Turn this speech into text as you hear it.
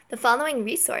The following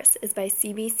resource is by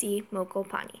CBC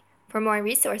Mokopani. For more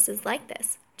resources like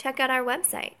this, check out our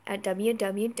website at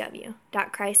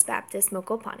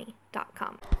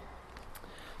www.christbaptistmokopani.com.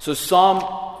 So Psalm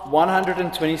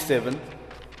 127,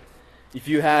 if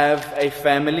you have a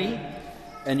family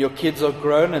and your kids are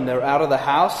grown and they're out of the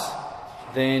house,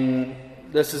 then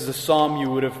this is the psalm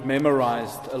you would have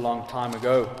memorized a long time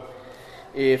ago.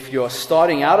 If you're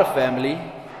starting out a family,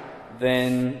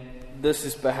 then this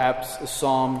is perhaps a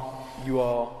psalm you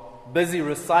are busy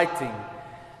reciting.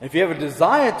 If you have a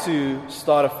desire to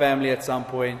start a family at some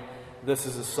point, this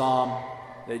is a psalm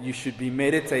that you should be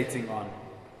meditating on.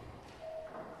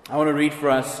 I want to read for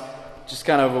us just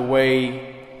kind of a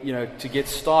way, to get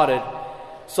started.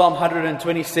 Psalm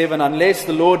 127, unless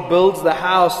the Lord builds the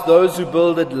house, those who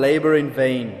build it labor in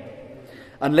vain.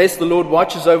 Unless the Lord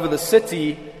watches over the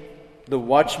city, the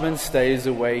watchman stays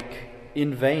awake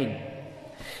in vain.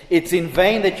 It's in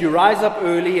vain that you rise up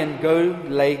early and go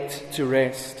late to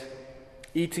rest,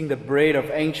 eating the bread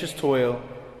of anxious toil,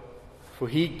 for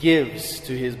he gives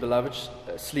to his beloved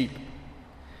sleep.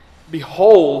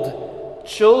 Behold,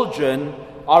 children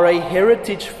are a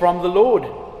heritage from the Lord.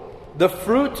 The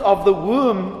fruit of the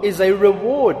womb is a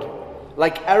reward.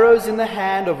 Like arrows in the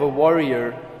hand of a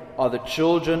warrior are the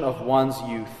children of one's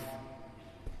youth.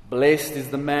 Blessed is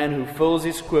the man who fills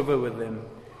his quiver with them.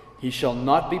 He shall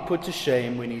not be put to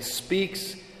shame when he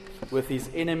speaks with his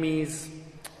enemies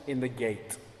in the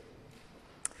gate.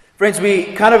 Friends,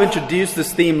 we kind of introduced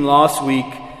this theme last week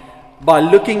by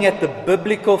looking at the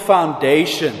biblical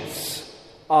foundations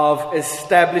of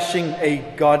establishing a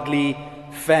godly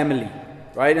family,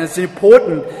 right? And it's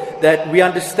important that we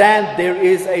understand there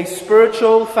is a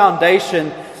spiritual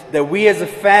foundation that we as a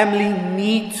family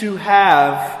need to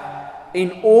have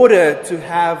in order to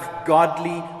have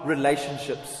godly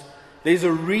relationships. There's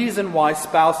a reason why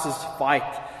spouses fight.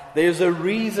 There's a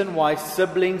reason why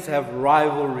siblings have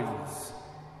rivalries.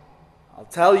 I'll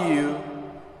tell you,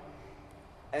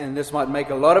 and this might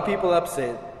make a lot of people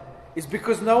upset, is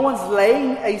because no one's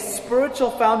laying a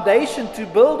spiritual foundation to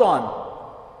build on.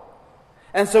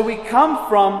 And so we come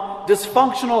from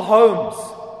dysfunctional homes.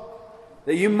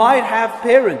 That you might have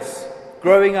parents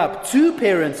growing up, two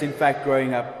parents in fact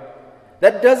growing up.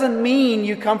 That doesn't mean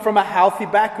you come from a healthy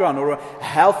background or a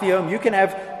healthy home. You can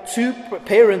have two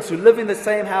parents who live in the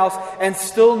same house and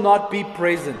still not be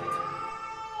present.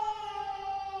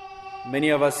 Many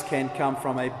of us can come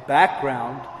from a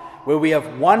background where we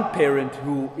have one parent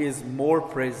who is more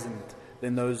present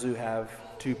than those who have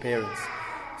two parents.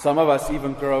 Some of us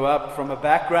even grow up from a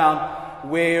background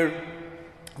where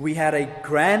we had a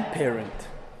grandparent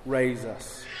raise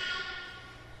us.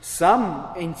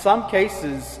 In some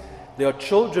cases, there are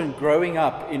children growing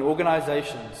up in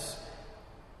organizations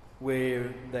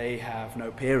where they have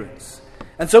no parents.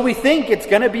 And so we think it's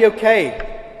going to be okay.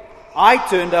 I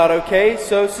turned out okay,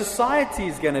 so society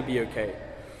is going to be okay.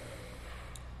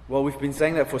 Well, we've been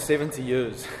saying that for 70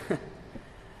 years.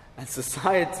 And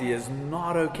society is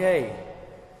not okay.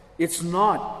 It's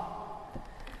not.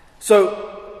 So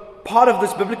part of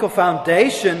this biblical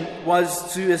foundation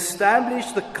was to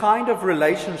establish the kind of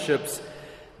relationships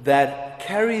that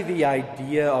carry the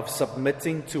idea of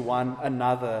submitting to one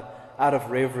another out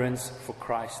of reverence for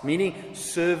Christ, meaning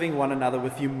serving one another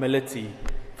with humility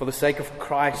for the sake of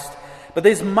Christ. But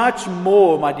there's much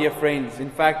more, my dear friends.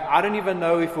 In fact, I don't even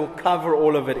know if we'll cover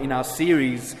all of it in our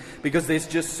series because there's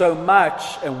just so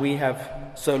much and we have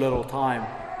so little time.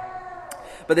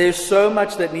 But there's so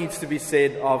much that needs to be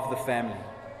said of the family.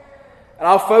 And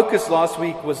our focus last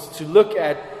week was to look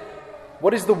at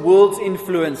what does the world's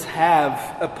influence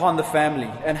have upon the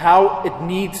family and how it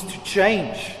needs to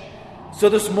change. So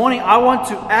this morning I want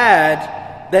to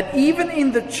add that even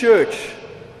in the church,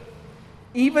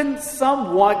 even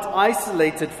somewhat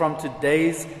isolated from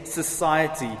today's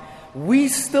society, we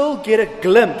still get a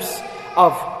glimpse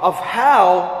of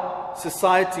how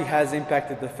society has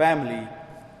impacted the family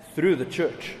through the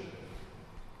church.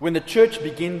 When the church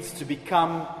begins to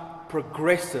become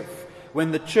progressive,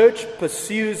 when the church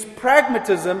pursues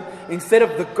pragmatism instead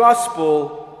of the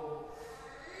gospel,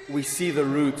 we see the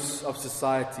roots of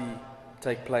society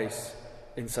take place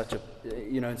in such a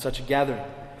gathering.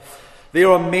 There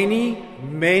are many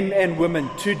men and women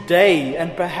today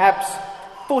and perhaps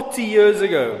 40 years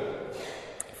ago,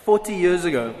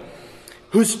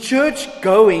 whose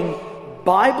church-going,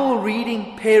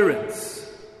 Bible-reading parents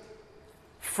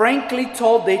frankly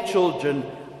told their children,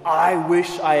 I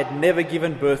wish I had never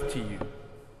given birth to you.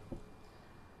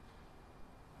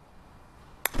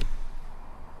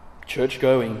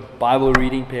 Church-going,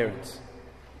 Bible-reading parents.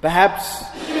 Perhaps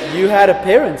you had a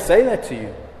parent say that to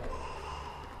you.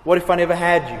 What if I never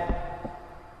had you?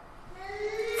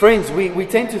 Friends, we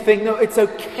tend to think, no, it's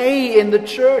okay in the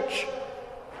church.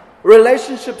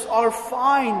 Relationships are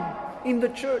fine in the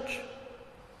church.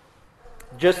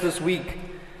 Just this week,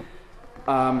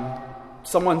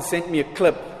 someone sent me a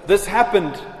clip. This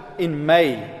happened in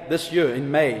May, this year, in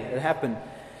May, it happened,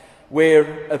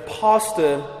 where a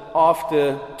pastor,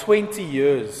 after 20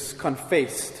 years,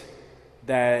 confessed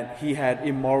that he had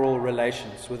immoral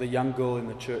relations with a young girl in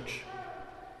the church.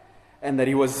 And that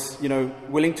he was,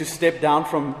 willing to step down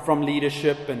from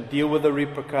leadership and deal with the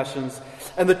repercussions.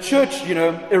 And the church,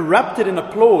 erupted in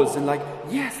applause and like,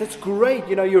 yes, that's great.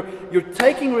 You're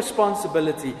taking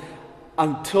responsibility,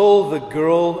 until the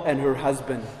girl and her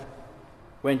husband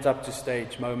went up to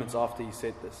stage moments after he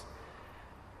said this.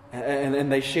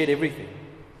 And they shared everything.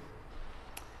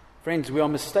 Friends, we are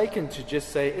mistaken to just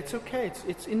say, it's okay,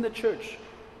 it's in the church.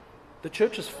 The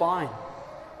church is fine.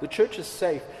 The church is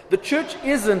safe. The church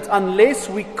isn't unless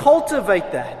we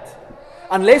cultivate that,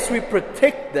 unless we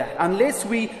protect that, unless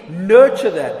we nurture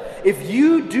that. If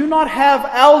you do not have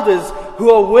elders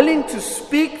who are willing to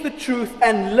speak the truth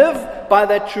and live by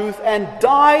that truth and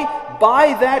die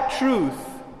by that truth,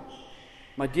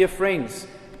 my dear friends,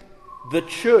 the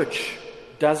church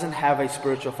doesn't have a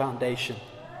spiritual foundation.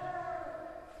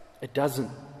 It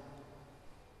doesn't.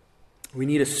 We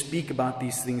need to speak about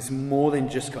these things more than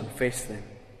just confess them.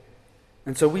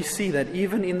 And so we see that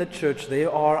even in the church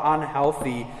there are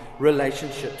unhealthy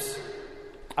relationships.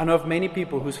 I know of many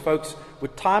people whose folks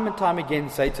would time and time again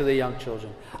say to their young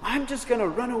children, I'm just going to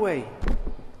run away.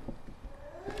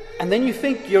 And then you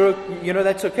think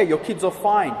that's okay, your kids are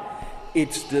fine.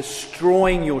 It's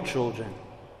destroying your children.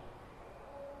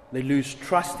 They lose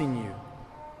trust in you.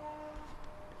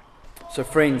 So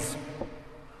friends,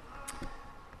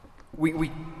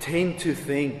 we tend to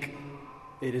think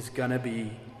it is going to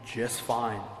be just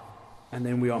fine, and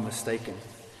then we are mistaken.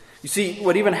 You see,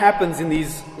 what even happens in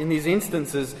these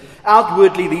instances,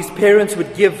 outwardly these parents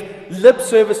would give lip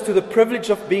service to the privilege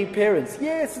of being parents.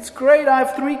 Yes, it's great, I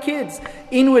have 3 kids.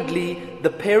 Inwardly, the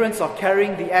parents are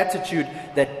carrying the attitude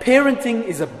that parenting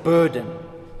is a burden.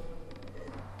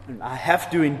 And I have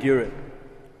to endure it,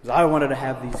 because I wanted to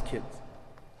have these kids.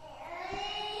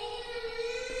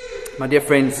 My dear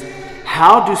friends,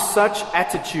 how do such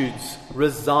attitudes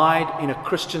reside in a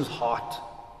Christian's heart?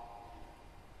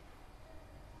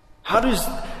 I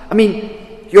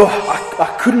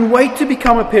couldn't wait to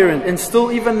become a parent, and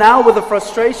still even now with the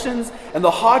frustrations and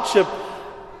the hardship,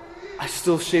 I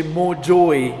still share more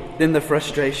joy than the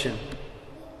frustration.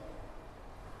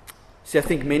 See, I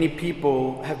think many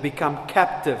people have become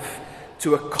captive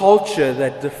to a culture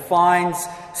that defines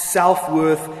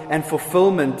self-worth and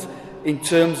fulfillment in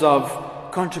terms of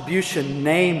contribution,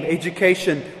 name,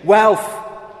 education, wealth.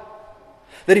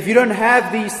 That if you don't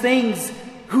have these things,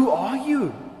 who are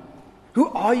you? Who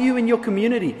are you in your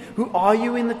community? Who are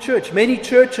you in the church? Many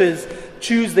churches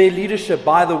choose their leadership,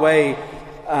 by the way,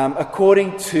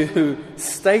 according to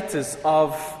status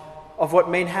of what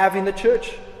men have in the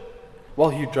church.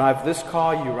 Well, you drive this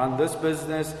car, you run this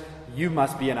business, you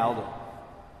must be an elder.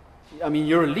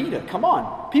 You're a leader, come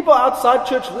on. People outside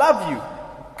church love you.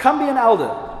 Come be an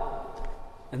elder.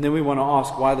 And then we want to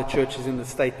ask why the church is in the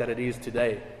state that it is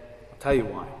today. I'll tell you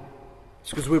why. It's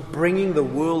because we're bringing the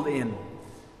world in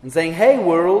and saying, hey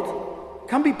world,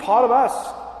 come be part of us.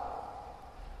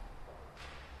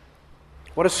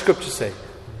 What does Scripture say?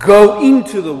 Go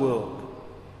into the world.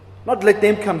 Not let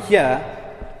them come here.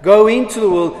 Go into the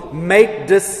world, make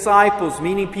disciples,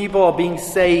 meaning people are being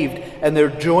saved and they're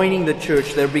joining the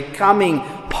church. They're becoming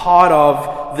part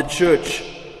of the church.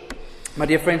 My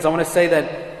dear friends, I want to say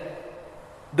that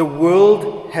the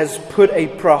world has put a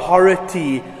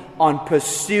priority on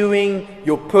pursuing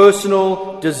your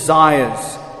personal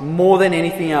desires more than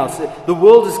anything else. The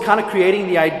world is kind of creating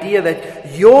the idea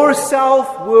that your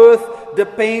self-worth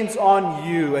depends on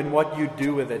you and what you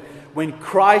do with it. When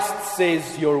Christ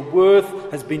says your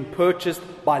worth has been purchased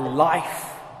by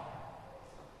life.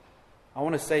 I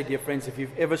want to say, dear friends, if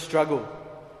you've ever struggled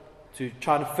to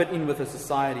try to fit in with a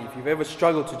society, if you've ever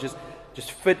struggled to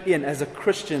just fit in as a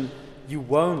Christian, you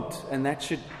won't, and that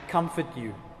should comfort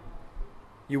you.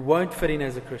 You won't fit in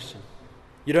as a Christian.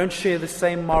 You don't share the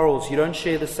same morals. You don't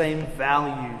share the same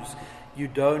values. You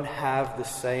don't have the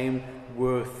same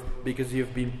worth because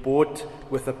you've been bought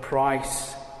with a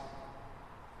price.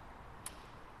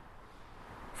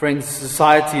 Friends,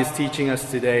 society is teaching us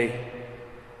today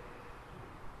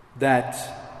that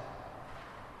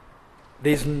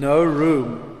there's no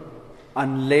room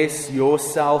unless your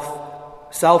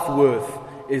self-worth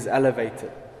is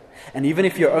elevated. And even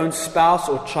if your own spouse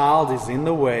or child is in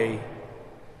the way,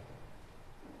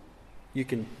 you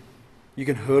can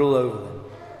hurdle over them.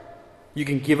 You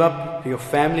can give up your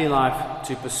family life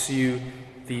to pursue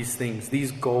these things,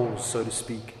 these goals, so to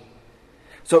speak.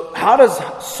 So how does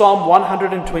Psalm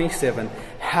 127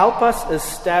 help us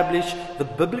establish the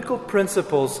biblical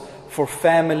principles for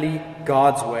family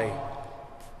God's way?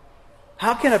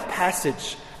 How can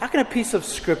a piece of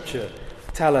Scripture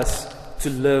tell us to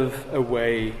live a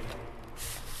way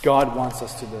God wants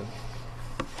us to live?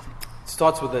 It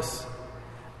starts with this.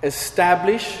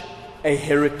 Establish a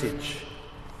heritage.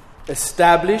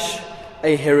 Establish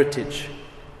a heritage.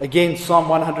 Again, Psalm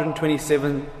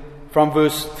 127 from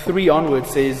verse 3 onwards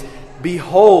says,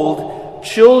 "Behold,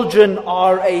 children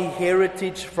are a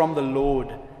heritage from the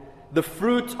Lord. The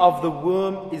fruit of the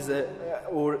womb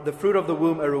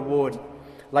a reward.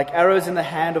 Like arrows in the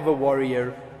hand of a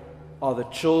warrior are the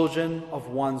children of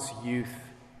one's youth."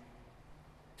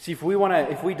 See, if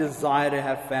we desire to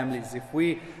have families, if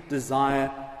we desire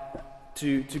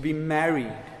to be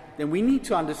married, then we need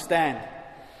to understand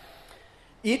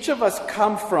each of us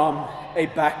come from a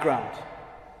background.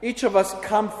 Each of us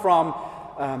come from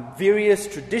various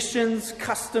traditions,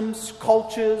 customs,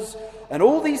 cultures, and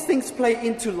all these things play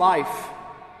into life.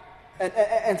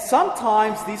 And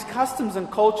sometimes these customs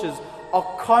and cultures are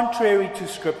contrary to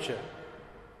Scripture.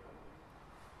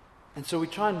 And so we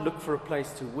try and look for a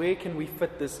place to where can we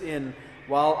fit this in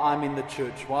while I'm in the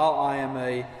church, while I am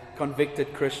a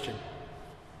convicted Christian.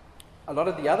 A lot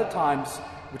of the other times,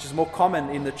 which is more common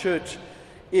in the church,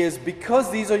 is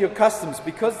because these are your customs,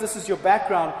 because this is your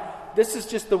background, this is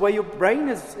just the way your brain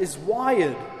is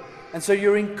wired. And so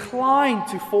you're inclined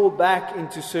to fall back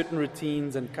into certain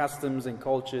routines and customs and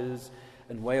cultures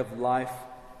and way of life,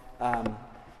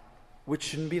 which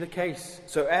shouldn't be the case.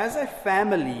 So as a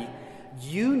family,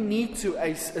 you need to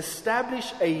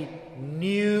establish a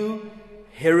new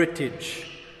heritage.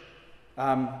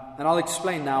 And I'll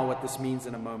explain now what this means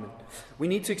in a moment. We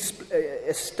need to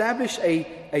establish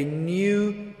a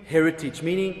new heritage,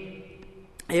 meaning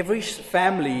every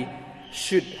family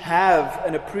should have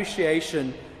an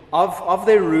appreciation of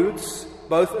their roots,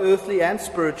 both earthly and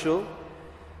spiritual.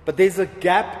 But there's a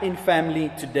gap in family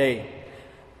today.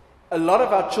 A lot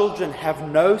of our children have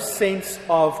no sense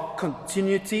of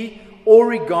continuity or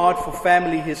regard for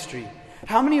family history.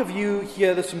 How many of you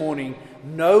here this morning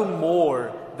know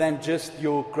more than just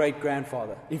your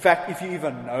great-grandfather? In fact, if you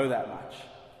even know that much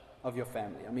of your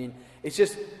family. I mean, it's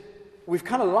just, we've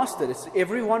kind of lost it. It's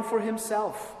everyone for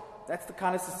himself. That's the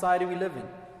kind of society we live in.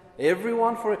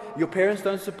 Everyone for... Your parents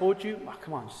don't support you? Oh,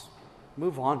 come on, just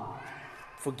move on.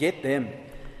 Forget them.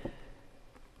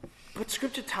 But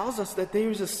Scripture tells us that there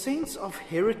is a sense of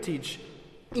heritage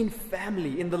in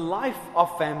family, in the life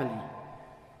of family.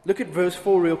 Look at verse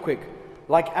 4 real quick.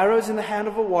 Like arrows in the hand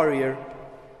of a warrior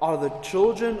are the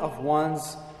children of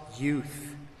one's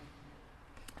youth.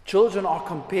 Children are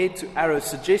compared to arrows,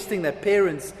 suggesting that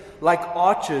parents, like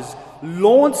archers,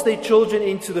 launch their children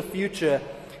into the future,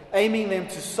 aiming them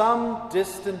to some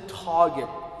distant target.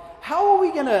 How are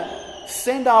we going to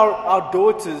send our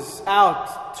daughters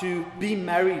out to be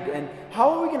married? And how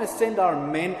are we going to send our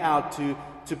men out to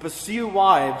pursue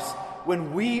wives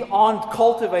when we aren't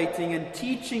cultivating and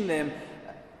teaching them,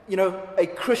 a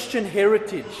Christian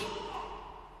heritage?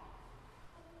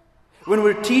 When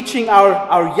we're teaching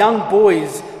our young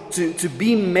boys to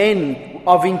be men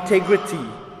of integrity,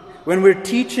 when we're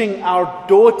teaching our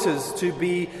daughters to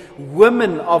be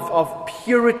women of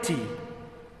purity,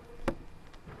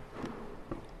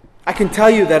 I can tell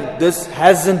you that this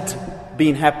hasn't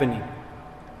been happening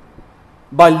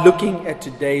by looking at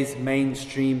today's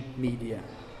mainstream media.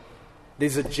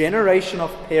 There's a generation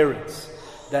of parents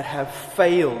that have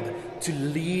failed to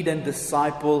lead and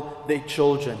disciple their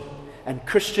children. And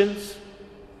Christians,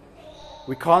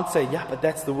 we can't say, yeah, but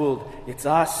that's the world. It's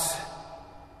us.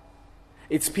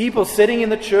 It's people sitting in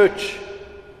the church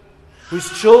whose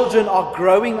children are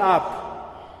growing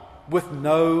up with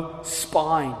no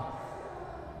spine,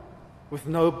 with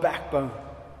no backbone.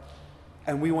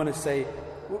 And we want to say,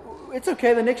 it's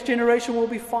okay, the next generation will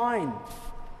be fine.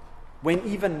 When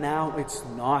even now it's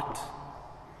not.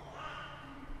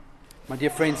 My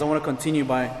dear friends, I want to continue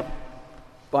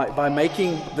by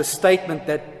making the statement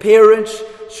that parents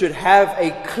should have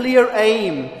a clear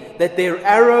aim, that their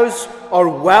arrows are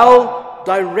well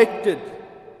directed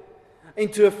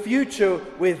into a future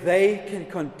where they can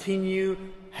continue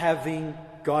having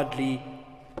godly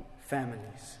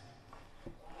families.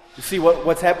 You see,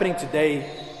 what's happening today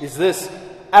is this.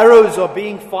 Arrows are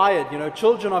being fired.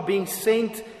 Children are being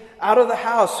sent out of the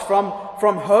house from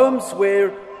homes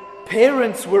where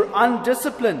parents were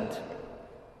undisciplined.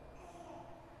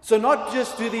 So not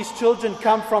just do these children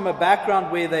come from a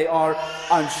background where they are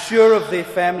unsure of their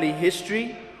family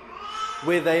history,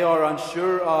 where they are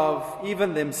unsure of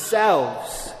even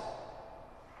themselves,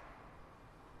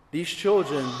 these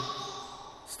children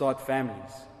start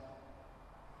families.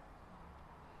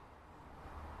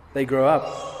 They grow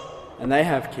up and they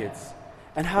have kids.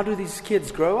 And how do these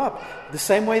kids grow up? The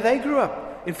same way they grew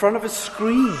up, in front of a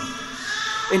screen,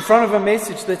 in front of a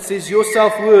message that says your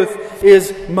self-worth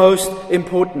is most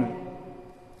important.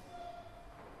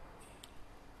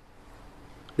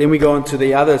 Then we go on to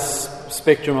the other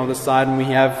spectrum of the side, and we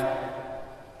have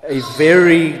a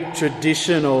very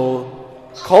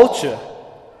traditional culture.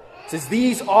 It says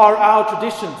these are our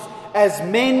traditions. As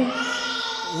men,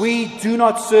 we do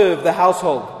not serve the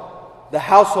household. The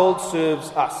household serves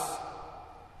us.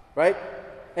 Right?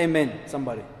 Amen,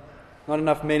 somebody. Not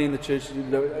enough men in the church.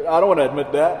 I don't want to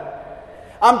admit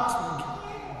that.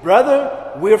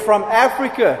 Brother, we're from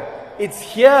Africa. It's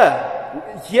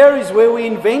here. Here is where we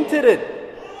invented it.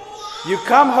 You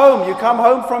come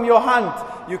home from your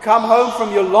hunt, you come home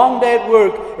from your long day at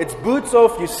work, it's boots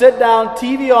off, you sit down,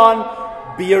 TV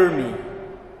on, beer me.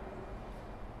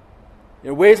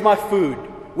 Where's my food?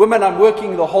 Women, I'm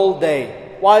working the whole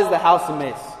day. Why is the house a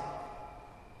mess?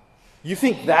 You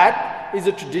think that is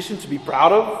a tradition to be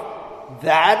proud of?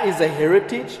 That is a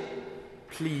heritage?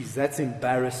 Please, that's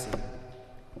embarrassing.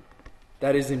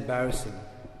 That is embarrassing.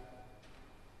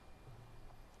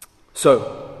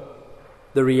 So,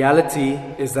 the reality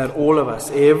is that all of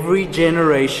us, every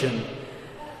generation,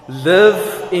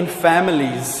 live in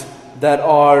families that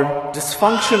are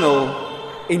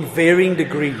dysfunctional in varying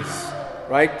degrees,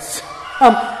 right?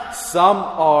 Some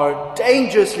are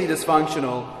dangerously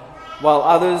dysfunctional, while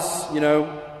others,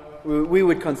 we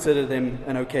would consider them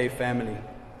an okay family.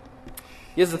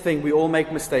 Here's the thing, we all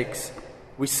make mistakes.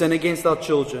 We sin against our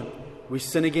children. We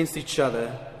sin against each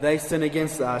other. They sin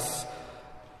against us.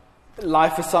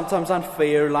 Life is sometimes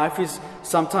unfair. Life is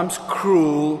sometimes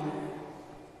cruel.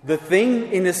 The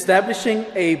thing in establishing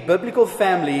a biblical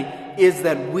family is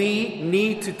that we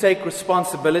need to take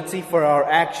responsibility for our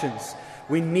actions.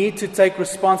 We need to take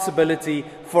responsibility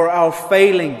for our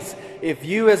failings. If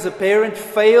you as a parent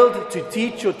failed to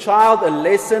teach your child a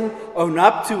lesson, own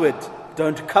up to it.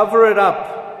 Don't cover it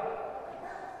up.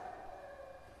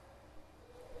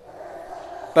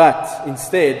 But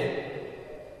instead,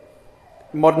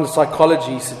 modern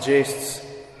psychology suggests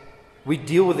we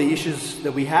deal with the issues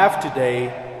that we have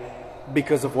today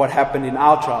because of what happened in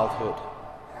our childhood.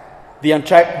 The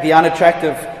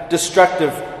unattractive,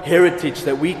 destructive heritage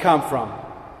that we come from.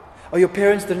 Oh, your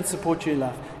parents didn't support you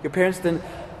enough. Your parents didn't...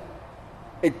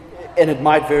 And it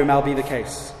might very well be the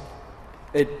case.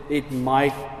 It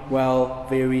might well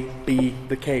very be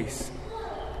the case.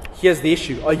 Here's the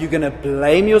issue. Are you going to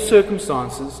blame your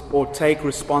circumstances or take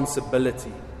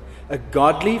responsibility? A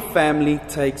godly family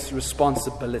takes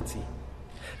responsibility.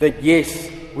 That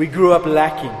yes, we grew up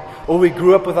lacking, or we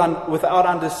grew up without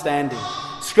understanding.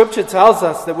 Scripture tells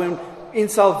us that when in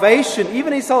salvation,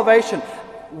 even in salvation,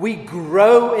 we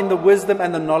grow in the wisdom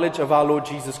and the knowledge of our Lord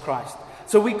Jesus Christ.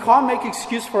 So we can't make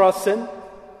excuse for our sin.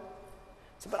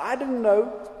 So, but I didn't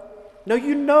know. No,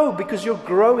 you know, because you're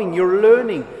growing, you're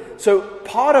learning. So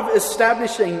part of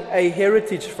establishing a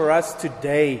heritage for us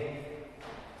today,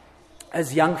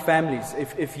 as young families,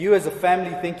 if you as a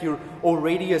family think you're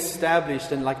already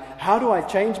established and like, how do I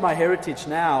change my heritage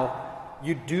now?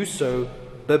 You do so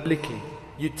biblically.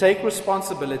 You take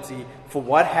responsibility for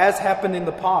what has happened in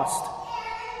the past.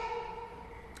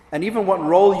 And even what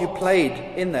role you played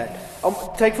in that.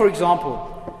 Take for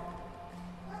example,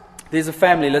 there's a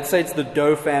family, let's say it's the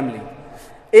Doe family.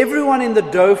 Everyone in the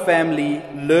Doe family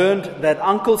learned that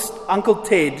Uncle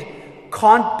Ted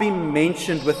can't be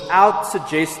mentioned without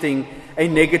suggesting a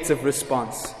negative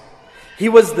response. He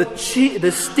was the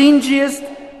stingiest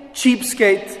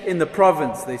cheapskate in the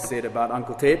province, they said about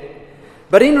Uncle Ted.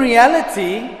 But in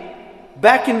reality,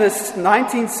 back in the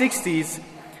 1960s,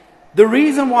 the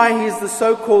reason why he's the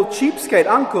so-called cheapskate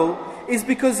uncle is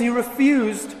because he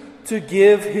refused to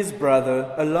give his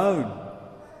brother a loan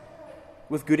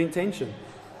with good intention.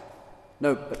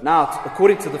 No, but now,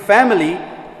 according to the family,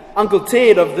 Uncle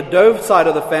Ted of the Doe side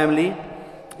of the family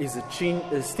is a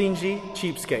stingy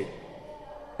cheapskate.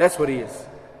 That's what he is.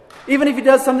 Even if he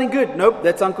does something good, nope,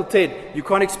 that's Uncle Ted. You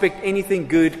can't expect anything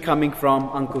good coming from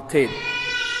Uncle Ted.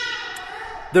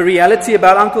 The reality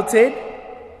about Uncle Ted,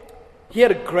 he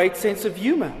had a great sense of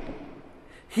humor.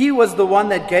 He was the one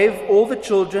that gave all the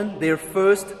children their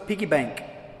first piggy bank.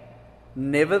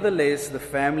 Nevertheless, the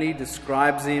family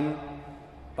describes him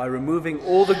by removing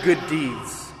all the good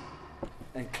deeds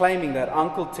and claiming that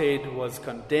Uncle Ted was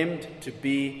condemned to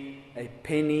be a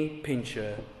penny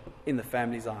pincher in the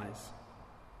family's eyes.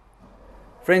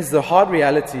 Friends, the hard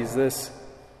reality is this.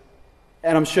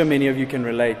 And I'm sure many of you can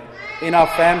relate. In our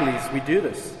families, we do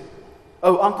this.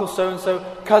 Oh, uncle so-and-so,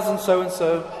 cousin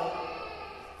so-and-so.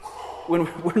 When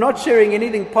we're not sharing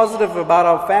anything positive about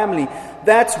our family,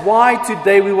 that's why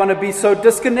today we want to be so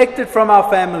disconnected from our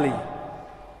family.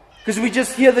 Because we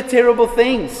just hear the terrible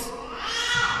things.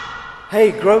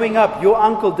 Hey, growing up, your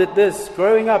uncle did this.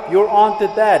 Growing up, your aunt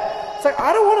did that. It's like,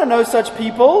 I don't want to know such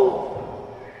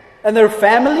people and their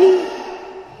family.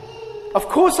 Of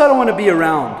course I don't want to be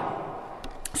around.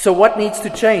 So what needs to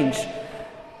change?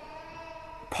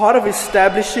 Part of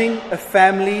establishing a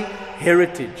family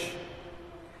heritage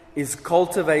is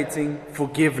cultivating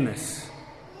forgiveness.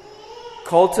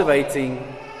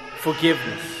 Cultivating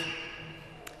forgiveness.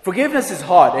 Forgiveness is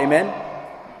hard, amen?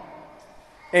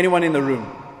 Anyone in the room?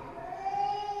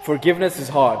 Forgiveness is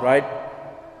hard, right?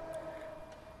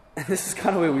 And this is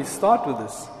kind of where we start with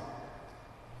this.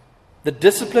 The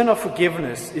discipline of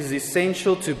forgiveness is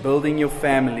essential to building your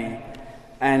family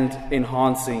and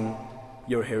enhancing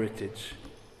your heritage.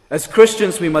 As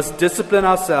Christians, we must discipline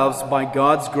ourselves by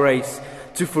God's grace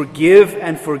to forgive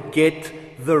and forget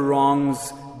the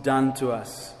wrongs done to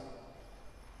us.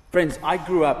 Friends, I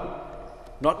grew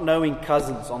up not knowing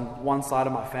cousins on one side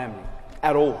of my family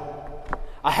at all.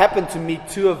 I happened to meet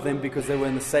two of them because they were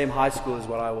in the same high school as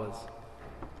what I was.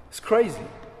 It's crazy.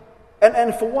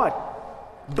 And for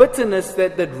what? Bitterness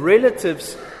that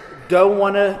relatives don't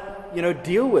want to,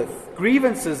 deal with.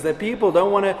 Grievances that people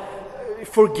don't want to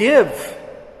forgive.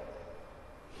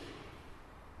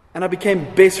 And I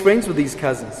became best friends with these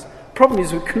cousins. Problem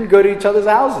is, we couldn't go to each other's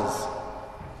houses.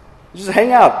 Just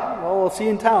hang out. Well, I'll see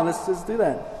you in town. Let's just do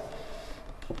that.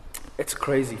 It's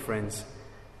crazy, friends.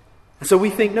 And so we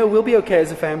think, no, we'll be okay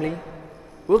as a family.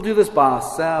 We'll do this by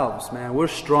ourselves, man. We're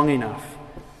strong enough.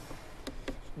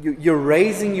 You're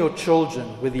raising your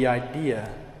children with the idea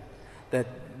that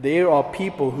there are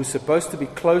people who're supposed to be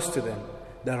close to them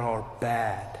that are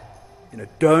bad.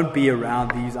 Don't be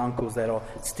around these uncles that are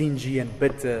stingy and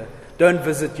bitter. Don't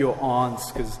visit your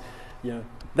aunts because,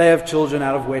 they have children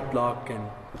out of wedlock. And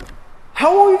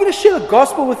how are you going to share the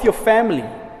gospel with your family?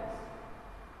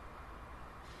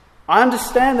 I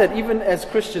understand that even as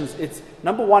Christians,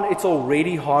 number one, it's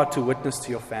already hard to witness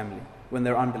to your family when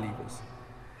they're unbelievers.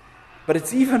 But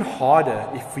it's even harder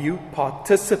if you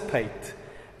participate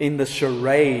in the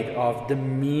charade of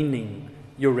demeaning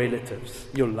your relatives,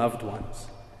 your loved ones.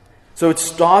 So it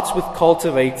starts with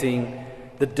cultivating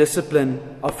the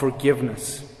discipline of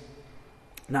forgiveness.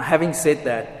 Now, having said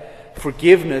that,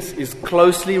 forgiveness is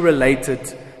closely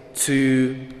related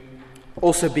to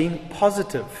also being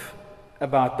positive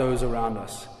about those around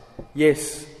us.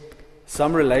 Yes,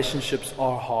 some relationships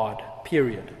are hard,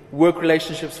 period. Work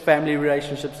relationships, family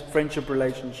relationships, friendship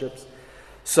relationships.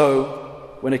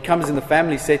 So when it comes in the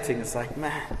family setting, it's like,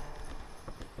 man,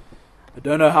 I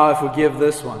don't know how I forgive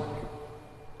this one.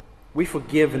 We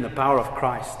forgive in the power of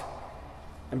Christ.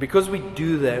 And because we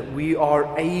do that, we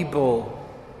are able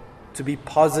to be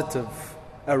positive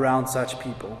around such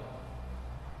people.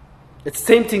 It's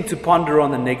tempting to ponder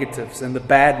on the negatives and the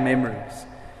bad memories.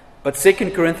 But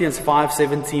 2 Corinthians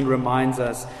 5:17 reminds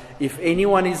us, if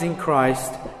anyone is in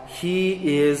Christ,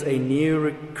 he is a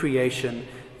new creation.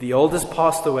 The old has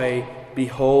passed away.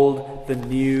 Behold, the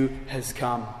new has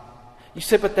come. You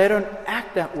say, but they don't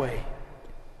act that way.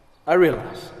 I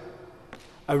realize,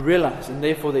 and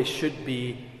therefore there should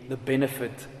be the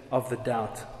benefit of the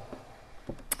doubt.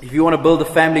 If you want to build a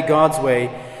family God's way,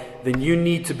 then you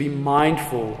need to be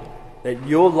mindful that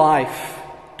your life,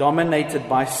 dominated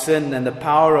by sin and the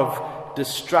power of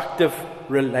destructive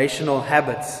relational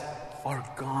habits, are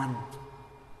gone.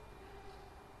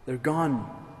 They're gone.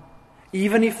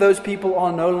 Even if those people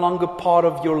are no longer part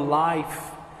of your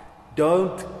life,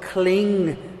 don't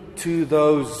cling to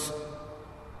those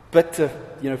bitter,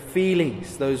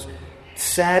 feelings, those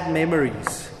sad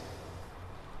memories.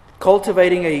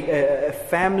 Cultivating a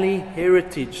family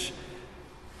heritage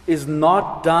is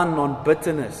not done on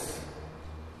bitterness.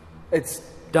 It's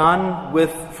done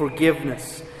with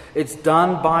forgiveness. It's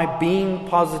done by being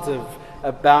positive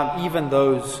about even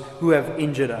those who have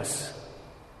injured us.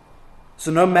 So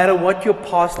no matter what your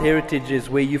past heritage is,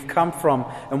 where you've come from,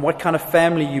 and what kind of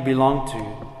family you belong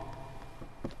to,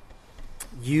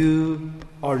 you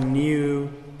are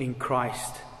new in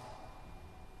Christ.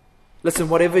 Listen,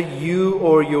 whatever you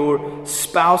or your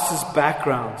spouse's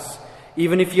backgrounds,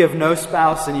 even if you have no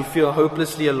spouse and you feel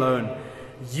hopelessly alone,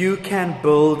 you can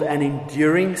build an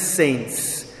enduring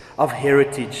sense of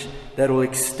heritage that will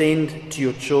extend to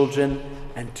your children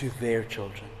and to their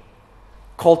children.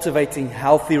 Cultivating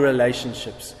healthy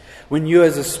relationships. When you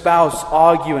as a spouse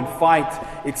argue and fight,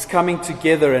 it's coming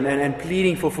together and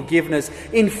pleading for forgiveness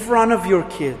in front of your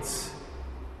kids.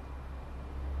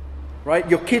 Right?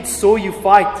 Your kids saw you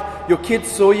fight. Your kids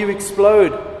saw you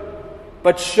explode.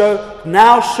 But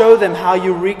now show them how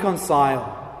you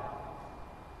reconcile.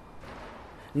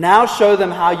 Now show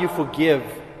them how you forgive.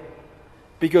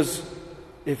 Because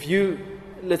if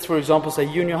let's for example say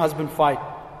you and your husband fight,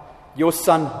 your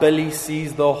son Billy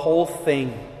sees the whole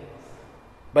thing,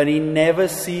 but he never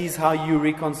sees how you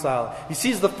reconcile. He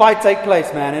sees the fight take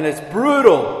place, man, and it's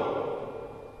brutal.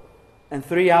 And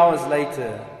 3 hours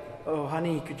later, oh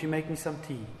honey, could you make me some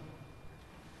tea?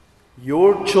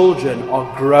 Your children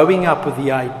are growing up with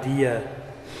the idea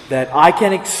that I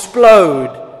can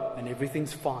explode and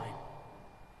everything's fine.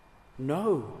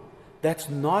 No, that's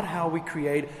not how we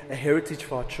create a heritage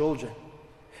for our children.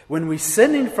 When we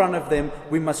sin in front of them,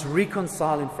 we must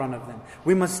reconcile in front of them.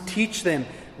 We must teach them.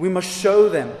 We must show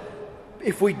them.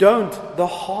 If we don't, the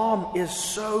harm is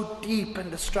so deep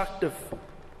and destructive.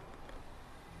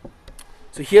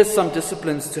 So here's some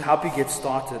disciplines to help you get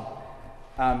started.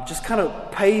 Just kind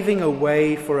of paving a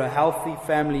way for a healthy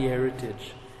family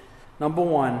heritage. Number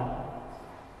one,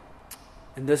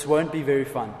 and this won't be very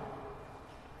fun,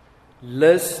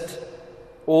 list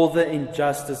all the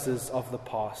injustices of the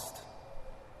past.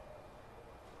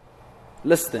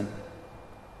 List them.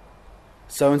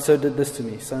 So-and-so did this to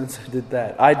me. So-and-so did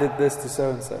that. I did this to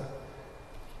so-and-so.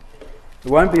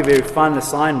 It won't be a very fun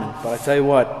assignment, but I tell you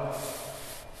what,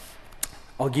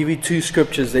 I'll give you 2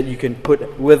 scriptures that you can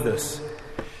put with this.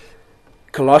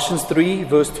 Colossians 3,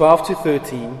 verse 12 to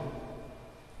 13.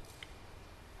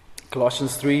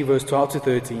 Colossians 3, verse 12 to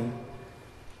 13.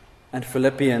 And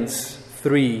Philippians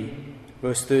 3,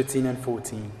 verse 13 and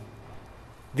 14.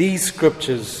 These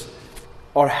scriptures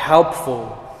are helpful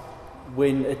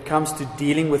when it comes to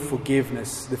dealing with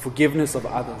forgiveness, the forgiveness of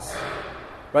others.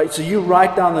 Right? So you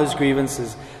write down those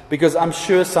grievances, because I'm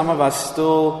sure some of us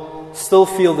still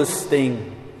feel the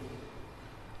sting.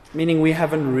 Meaning we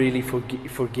haven't really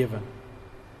forgiven.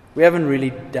 We haven't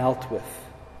really dealt with.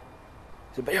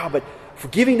 So, but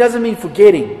forgiving doesn't mean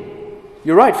forgetting.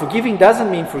 You're right, forgiving doesn't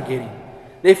mean forgetting.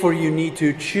 Therefore, you need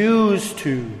to choose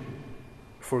to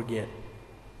forget.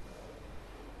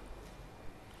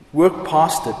 Work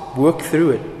past it. Work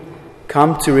through it.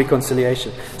 Come to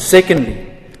reconciliation. Secondly,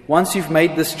 once you've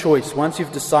made this choice, once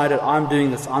you've decided, I'm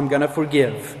doing this, I'm going to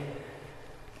forgive,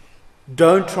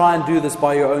 don't try and do this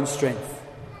by your own strength.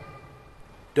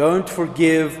 Don't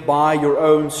forgive by your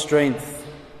own strength.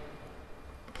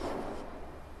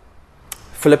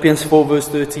 Philippians 4, verse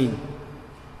 13.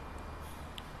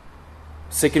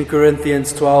 2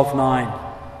 Corinthians 12:9.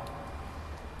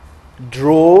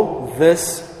 Draw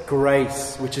this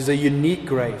grace, which is a unique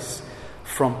grace,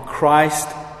 from Christ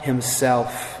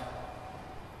Himself.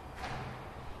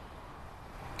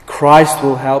 Christ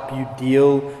will help you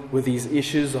deal with these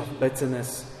issues of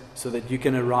bitterness so that you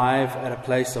can arrive at a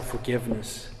place of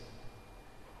forgiveness.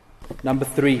 Number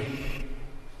 3,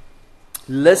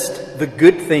 list the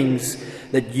good things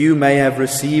that you may have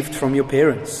received from your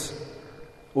parents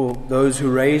or those who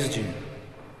raised you.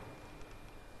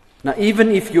 Now,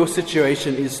 even if your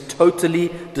situation is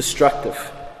totally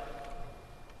destructive,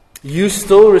 you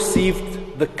still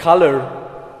received the color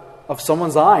of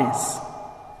someone's eyes,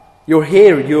 your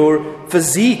hair, your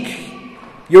physique,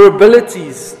 your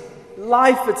abilities.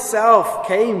 Life itself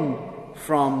came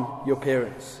from your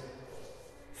parents.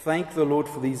 Thank the Lord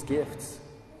for these gifts.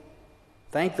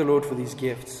 Thank the Lord for these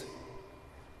gifts.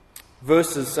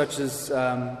 Verses such as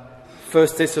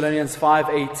 1 Thessalonians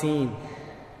 5:18,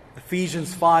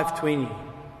 Ephesians 5:20,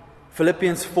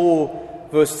 Philippians 4,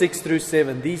 verse 6 through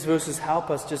 7. These verses help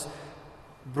us just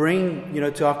bring,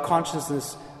 to our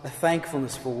consciousness a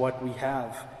thankfulness for what we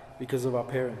have because of our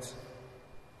parents.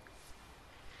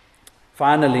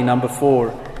 Finally, number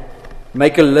 4,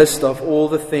 make a list of all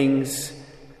the things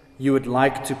you would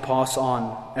like to pass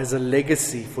on as a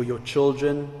legacy for your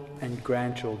children and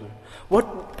grandchildren.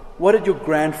 What did your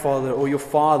grandfather or your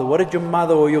father, what did your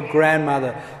mother or your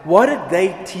grandmother, what did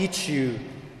they teach you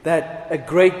that a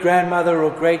great-grandmother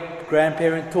or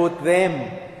great-grandparent taught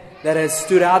them that has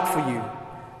stood out for you,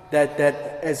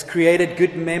 that has created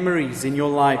good memories in your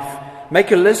life?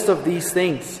 Make a list of these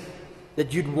things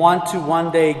that you'd want to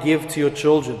one day give to your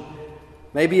children.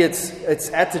 Maybe it's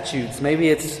attitudes,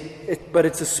 but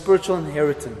it's a spiritual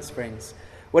inheritance, friends.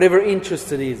 Whatever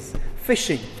interest it is.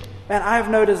 Fishing. Man, I have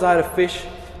no desire to fish.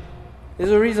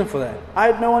 There's a reason for that. I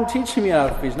had no one teaching me how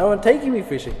to fish, no one taking me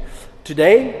fishing.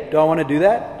 Today, do I want to do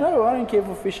that? No, I don't care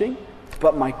for fishing.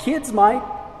 But my kids might.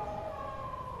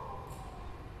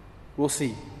 We'll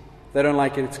see. If they don't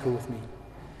like it, it's cool with me.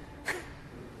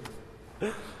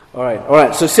 All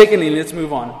right. So secondly, let's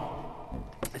move on.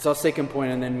 It's our second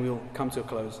point, and then we'll come to a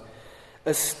close.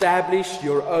 Establish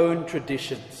your own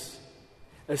traditions.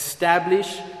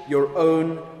 Establish your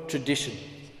own tradition.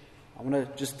 I want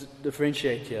to just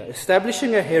differentiate here.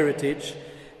 Establishing a heritage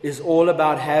is all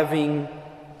about having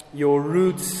your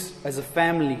roots as a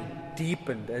family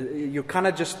deepened. You're kind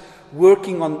of just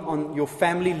working on your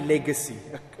family legacy,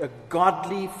 a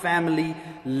godly family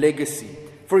legacy.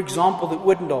 For example, the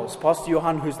Oudendals, Pastor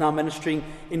Johan, who's now ministering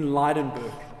in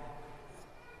Leidenburg.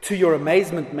 To your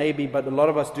amazement, maybe, but a lot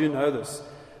of us do know this.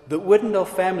 The Oudendal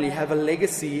family have a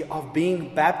legacy of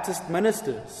being Baptist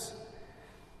ministers.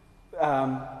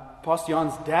 Pastor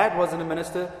Johan's dad wasn't a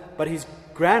minister, but his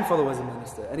grandfather was a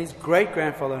minister, and his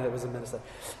great-grandfather was a minister.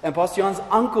 And Pastor Johan's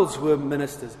uncles were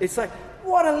ministers. It's like,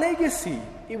 what a legacy.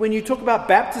 When you talk about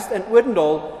Baptist and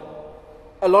Oudendal,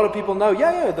 a lot of people know,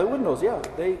 the Oudendals,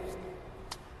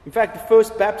 in fact, the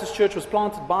first Baptist church was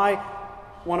planted by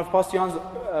one of Pastor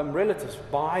Johan's relatives,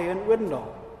 by an Oudendal.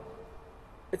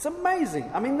 It's amazing.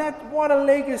 I mean, what a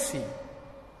legacy.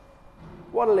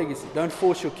 What a legacy. Don't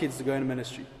force your kids to go into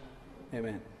ministry.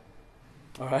 Amen.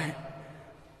 All right?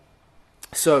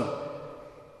 So,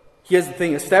 here's the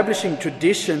thing. Establishing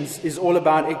traditions is all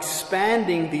about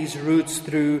expanding these roots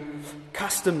through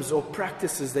customs or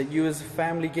practices that you as a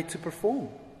family get to perform.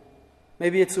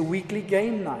 Maybe it's a weekly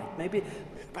game night.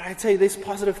 But I tell you, there's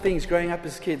positive things growing up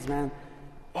as kids, man.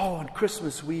 Oh, on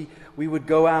Christmas, we would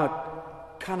go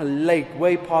out kind of late,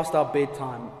 way past our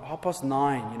bedtime,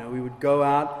 9:30, we would go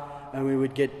out and we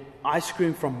would get ice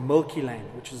cream from Milky Lane,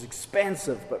 which was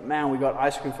expensive, but man, we got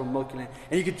ice cream from Milky Lane.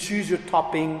 And you could choose your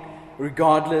topping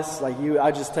regardless. I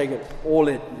just take it all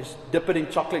in. Just dip it in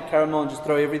chocolate caramel and just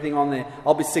throw everything on there.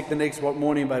 I'll be sick the next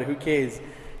morning, but who cares?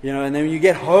 And then when you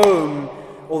get home,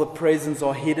 all the presents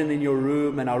are hidden in your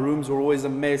room, and our rooms were always a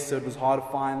mess, so it was hard to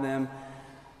find them.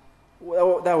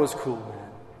 Well, that was cool, man.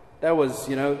 That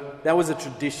was a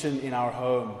tradition in our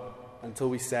home until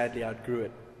we sadly outgrew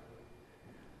it.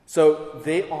 So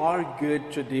there are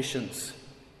good traditions.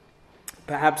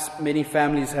 Perhaps many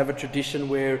families have a tradition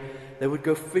where they would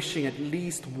go fishing at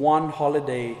least one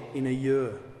holiday in a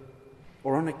year,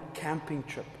 or on a camping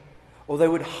trip, or they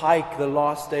would hike the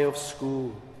last day of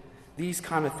school. These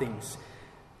kind of things.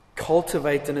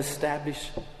 Cultivate and establish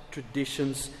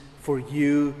traditions for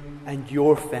you and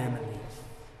your family.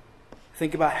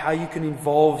 Think about how you can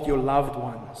involve your loved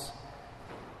ones.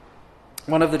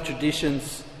 One of the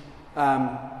traditions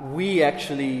we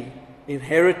actually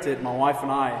inherited, my wife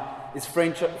and I, is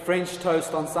French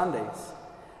toast on Sundays.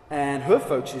 And her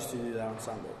folks used to do that on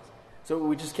Sundays. So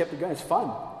we just kept it going. It's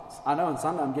fun. I know on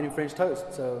Sunday I'm getting French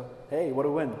toast. So, hey, what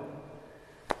a win.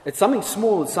 It's something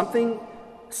small. It's something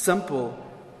simple.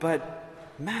 But,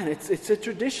 man, it's a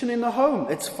tradition in the home.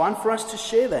 It's fun for us to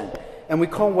share that. And we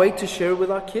can't wait to share it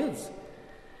with our kids.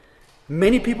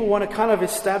 Many people want to kind of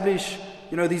establish,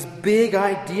 these big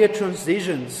idea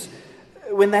transitions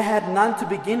when they had none to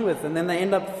begin with, and then they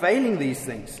end up failing these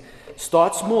things.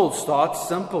 Start small, start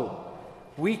simple.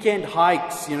 Weekend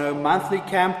hikes, monthly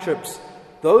camp trips,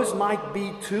 those might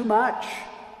be too much.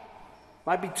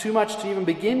 Might be too much to even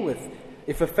begin with.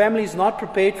 If a family is not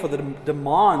prepared for the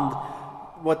demand,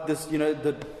 what this,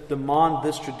 the demand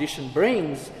this tradition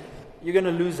brings, you're going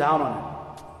to lose out on it.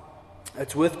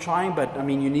 It's worth trying, but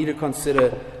you need to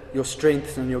consider your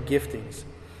strengths and your giftings.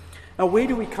 Now, where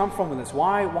do we come from with this?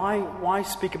 Why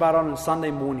speak about it on a Sunday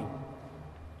morning?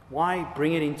 Why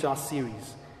bring it into our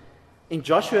series? In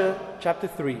Joshua chapter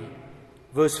 3,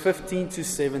 verse 15 to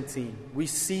 17, we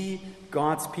see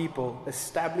God's people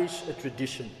establish a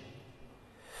tradition.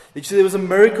 You see, there was a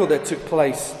miracle that took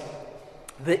place.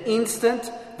 The instant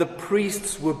the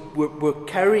priests were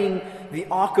carrying the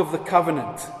Ark of the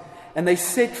Covenant, and they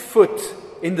set foot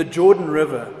in the Jordan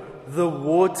River, the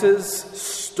waters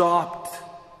stopped.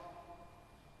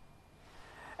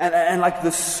 And like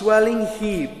the swelling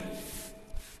heap,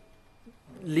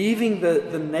 leaving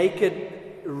the naked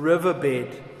riverbed,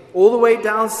 all the way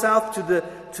down south to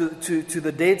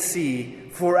the Dead Sea,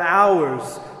 for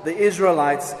hours, the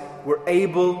Israelites were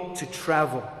able to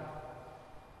travel.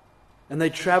 And they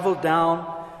traveled down.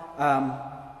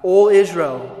 All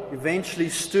Israel eventually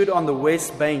stood on the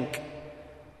west bank,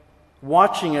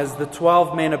 watching as the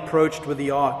 12 men approached with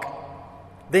the ark.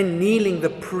 Then kneeling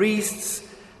at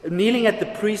the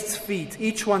priest's feet,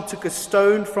 each one took a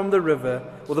stone from the river,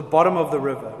 or the bottom of the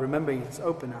river, remember it's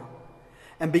open now,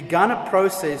 and began a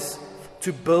process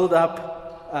to build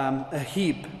up a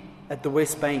heap at the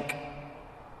west bank.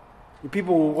 And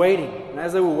people were waiting, and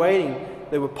as they were waiting,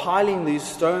 they were piling these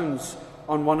stones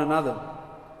on one another.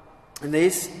 And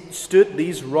there stood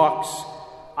these rocks,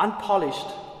 unpolished,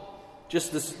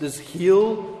 just this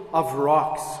hill of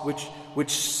rocks, which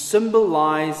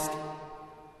symbolized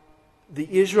the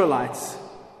Israelites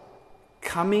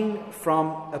coming from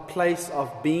a place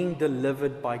of being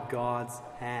delivered by God's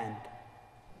hand.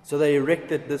 So they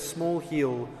erected this small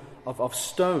hill of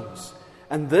stones.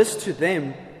 And this to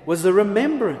them was a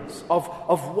remembrance of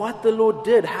what the Lord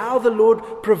did, how the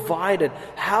Lord provided,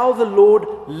 how the Lord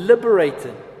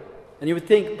liberated. And you would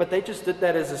think, but they just did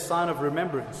that as a sign of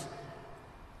remembrance.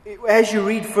 As you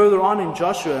read further on in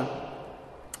Joshua,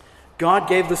 God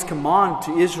gave this command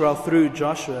to Israel through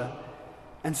Joshua.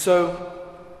 And so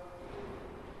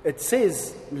it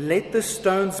says, let the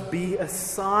stones be a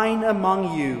sign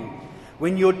among you.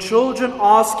 When your children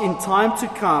ask in time to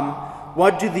come,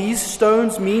 what do these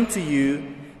stones mean to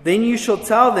you? Then you shall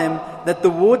tell them that the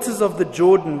waters of the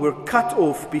Jordan were cut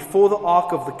off before the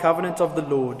ark of the covenant of the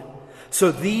Lord.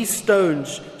 So these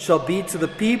stones shall be to the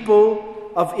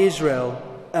people of Israel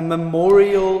a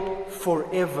memorial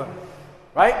forever.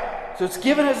 Right? So it's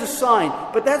given as a sign.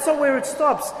 But that's not where it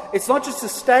stops. It's not just a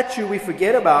statue we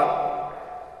forget about.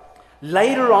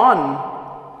 Later on,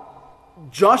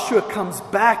 Joshua comes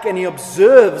back and he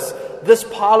observes this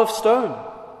pile of stone.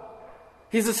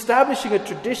 He's establishing a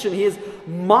tradition. He is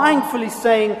mindfully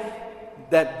saying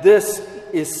that this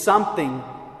is something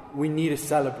we need to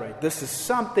celebrate. This is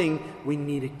something we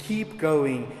need to keep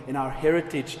going in our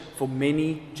heritage for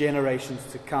many generations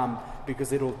to come,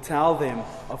 because it will tell them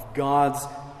of God's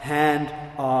hand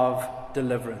of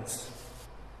deliverance.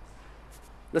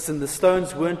 Listen, the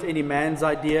stones weren't any man's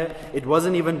idea. It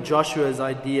wasn't even Joshua's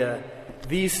idea.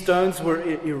 These stones were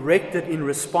erected in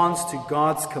response to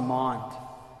God's command.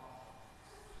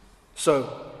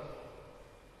 So,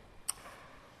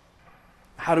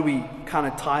 how do we kind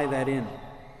of tie that in?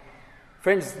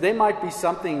 Friends, there might be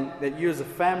something that you as a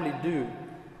family do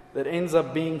that ends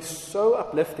up being so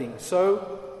uplifting,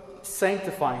 so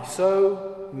sanctifying,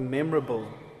 so memorable,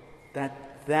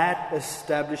 that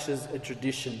establishes a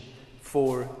tradition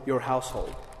for your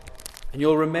household. And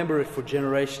you'll remember it for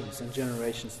generations and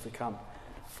generations to come.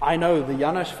 I know the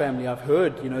Janosch family, I've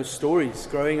heard, stories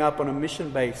growing up on a mission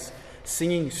base,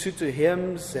 singing Sotho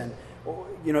hymns and,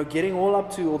 getting all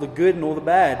up to all the good and all the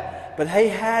bad. But they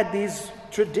had these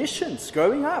traditions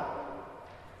growing up.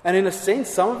 And in a sense,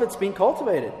 some of it's been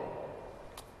cultivated.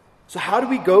 So how do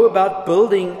we go about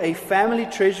building a family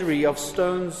treasury of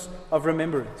stones of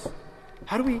remembrance?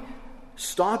 How do we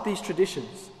start these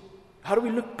traditions? How do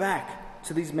we look back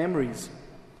to these memories?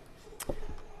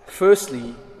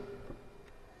 Firstly,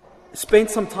 spend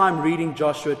some time reading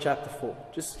Joshua chapter 4.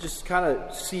 Just kind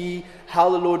of see how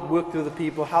the Lord worked through the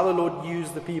people, how the Lord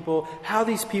used the people, how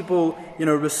these people,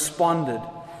 responded.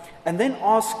 And then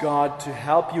ask God to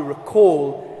help you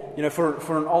recall,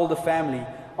 for an older family,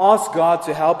 ask God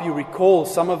to help you recall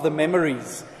some of the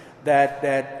memories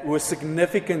that were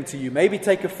significant to you. Maybe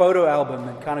take a photo album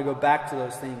and kind of go back to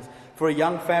those things. For a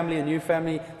young family, a new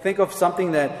family, think of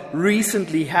something that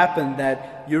recently happened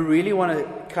that you really want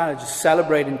to kind of just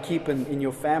celebrate and keep in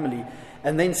your family.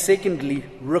 And then secondly,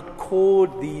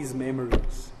 record these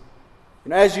memories.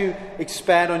 As you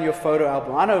expand on your photo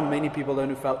album, I know many people don't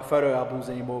do photo albums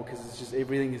anymore because it's just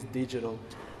everything is digital.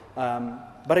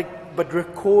 But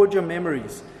record your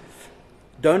memories.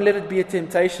 Don't let it be a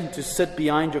temptation to sit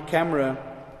behind your camera.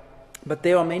 But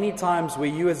there are many times where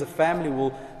you as a family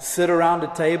will sit around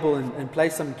a table and play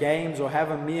some games or have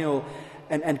a meal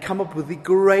and come up with the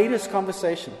greatest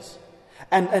conversations.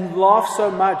 And laugh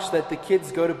so much that the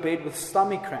kids go to bed with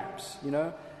stomach cramps,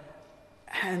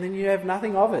 And then you have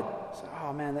nothing of it. So,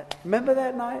 oh man, remember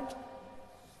that night?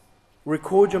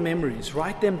 Record your memories.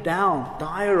 Write them down.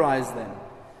 Diarize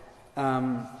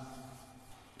them.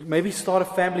 Maybe start a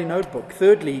family notebook.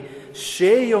 Thirdly,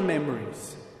 share your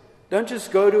memories. Don't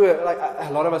just go to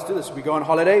a lot of us do this. We go on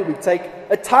holiday, we take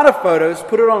a ton of photos,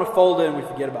 put it on a folder, and we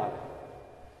forget about it.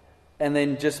 And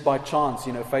then just by chance,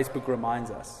 Facebook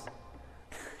reminds us.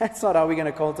 That's not how we're going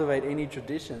to cultivate any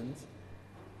traditions.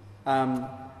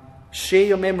 Share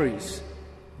your memories.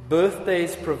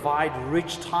 Birthdays provide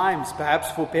rich times, perhaps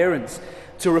for parents,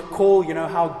 to recall,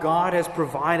 how God has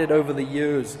provided over the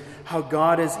years, how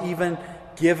God has even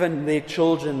given their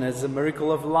children as a miracle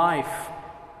of life.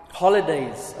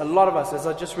 Holidays, a lot of us, as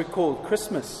I just recalled,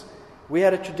 Christmas. We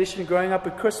had a tradition growing up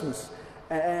at Christmas.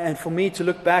 And for me to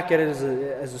look back at it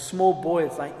as a small boy,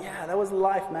 it's like, yeah, that was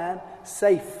life, man.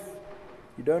 Safe.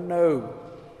 You don't know.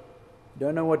 You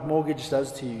don't know what mortgage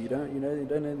does to you. You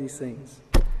don't know these things.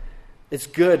 It's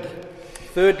good.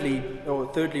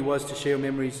 Thirdly was to share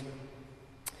memories.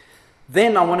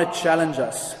 Then I want to challenge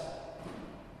us.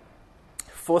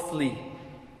 Fourthly,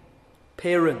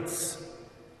 parents,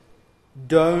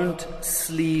 don't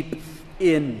sleep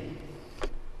in.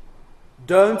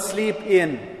 Don't sleep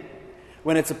in.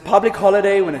 When it's a public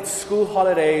holiday, when it's school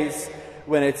holidays,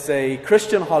 when it's a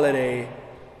Christian holiday,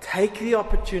 take the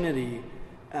opportunity,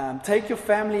 take your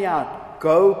family out,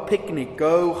 go picnic,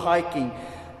 go hiking,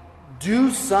 do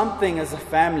something as a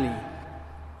family.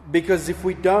 Because if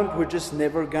we don't, we're just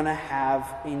never going to have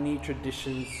any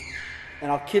traditions.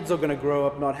 And our kids are going to grow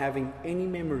up not having any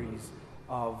memories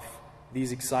of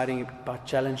these exciting but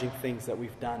challenging things that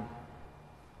we've done.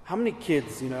 How many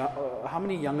kids, how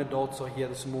many young adults are here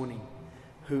this morning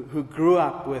who grew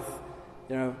up with,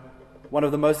 one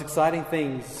of the most exciting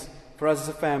things for us as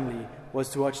a family was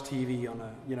to watch TV on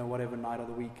a, whatever night of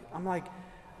the week. I'm like,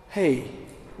 hey,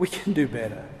 we can do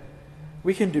better.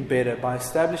 We can do better by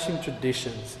establishing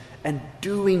traditions and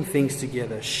doing things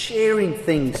together, sharing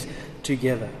things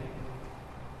together.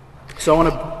 So I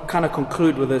want to kind of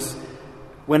conclude with this.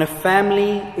 When a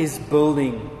family is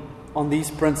building on these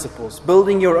principles,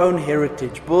 building your own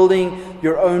heritage, building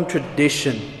your own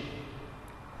tradition,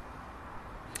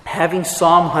 having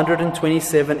Psalm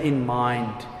 127 in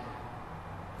mind,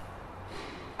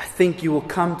 I think you will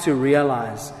come to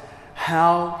realize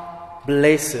how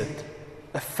blessed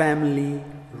a family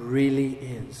really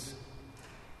is.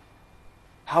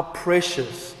 How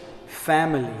precious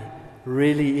family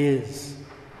really is.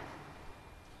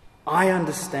 I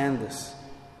understand this.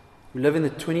 We live in the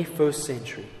 21st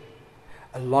century.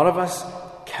 A lot of us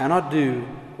cannot do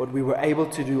what we were able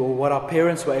to do or what our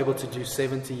parents were able to do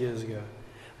 70 years ago.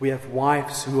 We have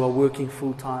wives who are working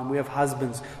full time. We have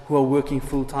husbands who are working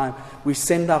full time. We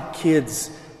send our kids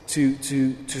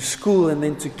to school and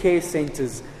then to care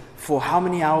centers for how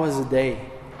many hours a day?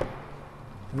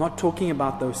 I'm not talking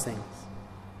about those things.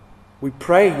 We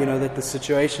pray, that the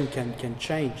situation can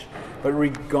change. But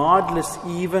regardless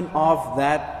even of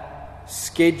that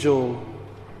schedule,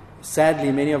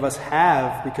 sadly many of us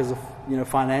have because of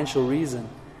financial reason,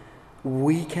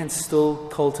 we can still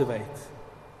cultivate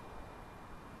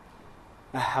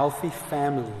a healthy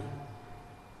family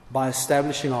by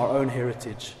establishing our own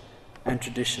heritage and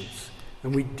traditions.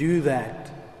 And we do that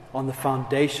on the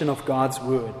foundation of God's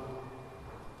Word.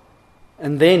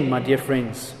 And then, my dear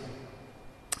friends,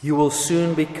 you will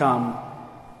soon become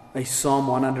a Psalm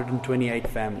 128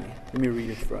 family. Let me read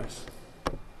it for us.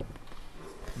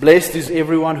 Blessed is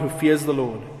everyone who fears the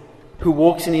Lord, who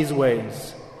walks in His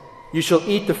ways. You shall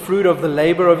eat the fruit of the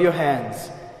labor of your hands.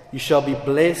 You shall be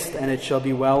blessed, and it shall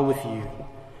be well with you.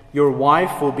 Your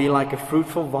wife will be like a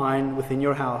fruitful vine within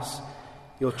your house.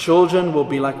 Your children will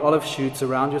be like olive shoots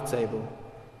around your table.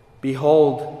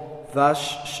 Behold, thus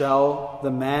shall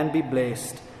the man be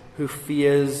blessed who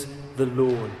fears the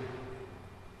Lord.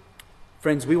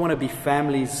 Friends, we want to be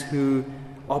families who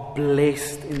are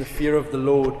blessed in the fear of the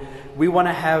Lord. We want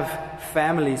to have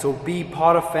families or be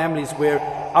part of families where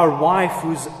our wife,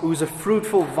 who's a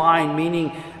fruitful vine,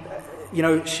 meaning,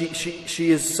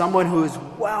 she is someone who is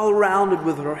well-rounded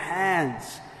with her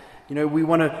hands. We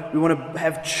want to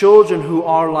have children who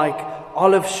are like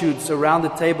olive shoots around the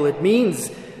table. It means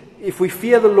if we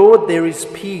fear the Lord, there is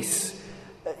peace.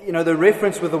 The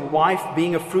reference with a wife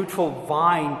being a fruitful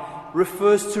vine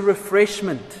refers to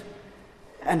refreshment.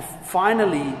 And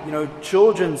finally,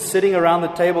 children sitting around the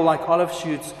table like olive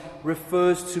shoots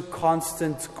refers to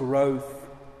constant growth.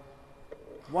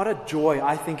 What a joy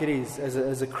I think it is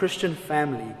as a Christian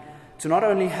family to not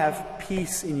only have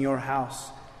peace in your house,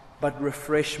 but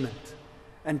refreshment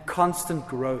and constant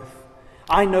growth.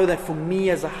 I know that for me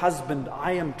as a husband,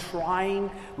 I am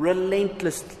trying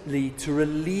relentlessly to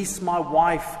release my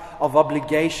wife of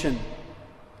obligation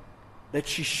that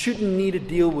she shouldn't need to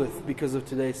deal with because of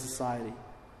today's society,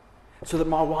 so that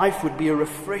my wife would be a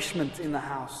refreshment in the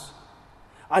house.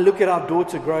 I look at our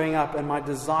daughter growing up, and my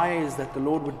desire is that the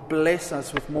Lord would bless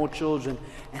us with more children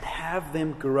and have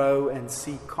them grow and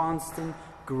see constant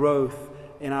growth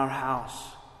in our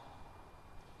house.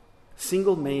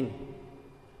 Single men,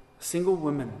 single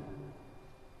women,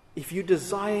 if you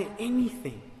desire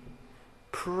anything,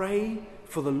 pray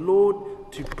for the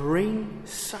Lord to bring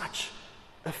such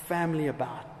a family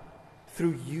about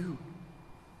through you.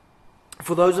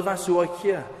 For those of us who are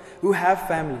here, who have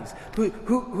families,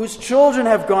 whose children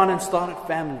have gone and started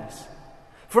families,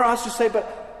 for us to say,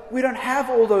 but we don't have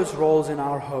all those roles in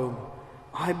our home,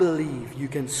 I believe you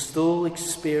can still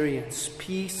experience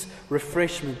peace,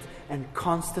 refreshment, and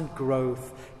constant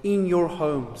growth in your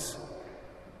homes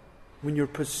when you're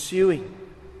pursuing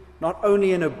not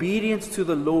only an obedience to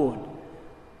the Lord,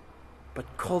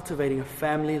 but cultivating a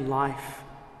family life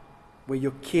where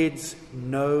your kids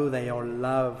know they are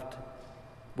loved,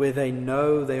 where they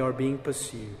know they are being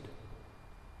pursued.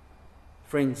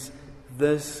 Friends,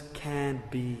 this can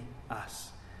be us,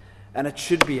 and it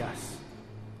should be us.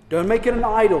 Don't make it an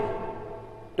idol.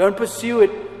 Don't pursue it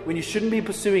when you shouldn't be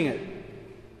pursuing it.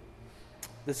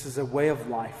 This is a way of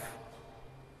life.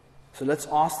 So let's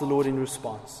ask the Lord in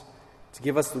response to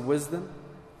give us the wisdom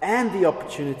and the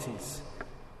opportunities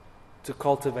to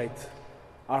cultivate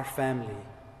our family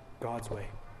God's way.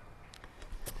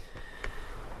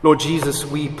 Lord Jesus,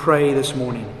 we pray this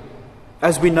morning.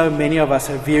 As we know, many of us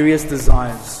have various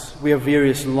desires, we have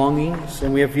various longings,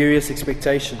 and we have various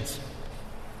expectations.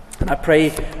 And I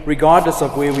pray, regardless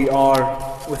of where we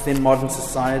are within modern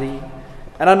society,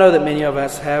 and I know that many of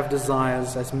us have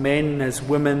desires as men, as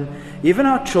women, even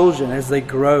our children as they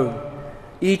grow,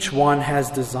 each one has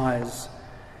desires.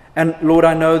 And Lord,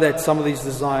 I know that some of these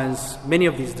desires, many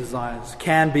of these desires,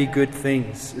 can be good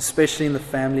things, especially in the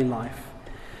family life.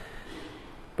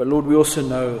 But Lord, we also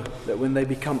know that when they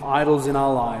become idols in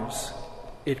our lives,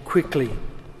 it quickly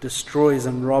destroys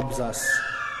and robs us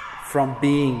from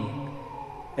being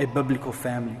a biblical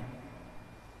family.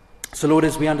 So Lord,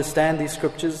 as we understand these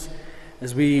scriptures,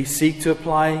 as we seek to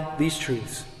apply these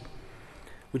truths,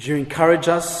 would you encourage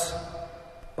us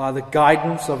by the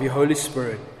guidance of your Holy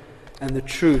Spirit and the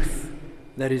truth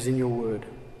that is in your word.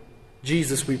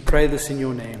 Jesus, we pray this in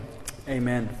your name.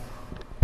 Amen.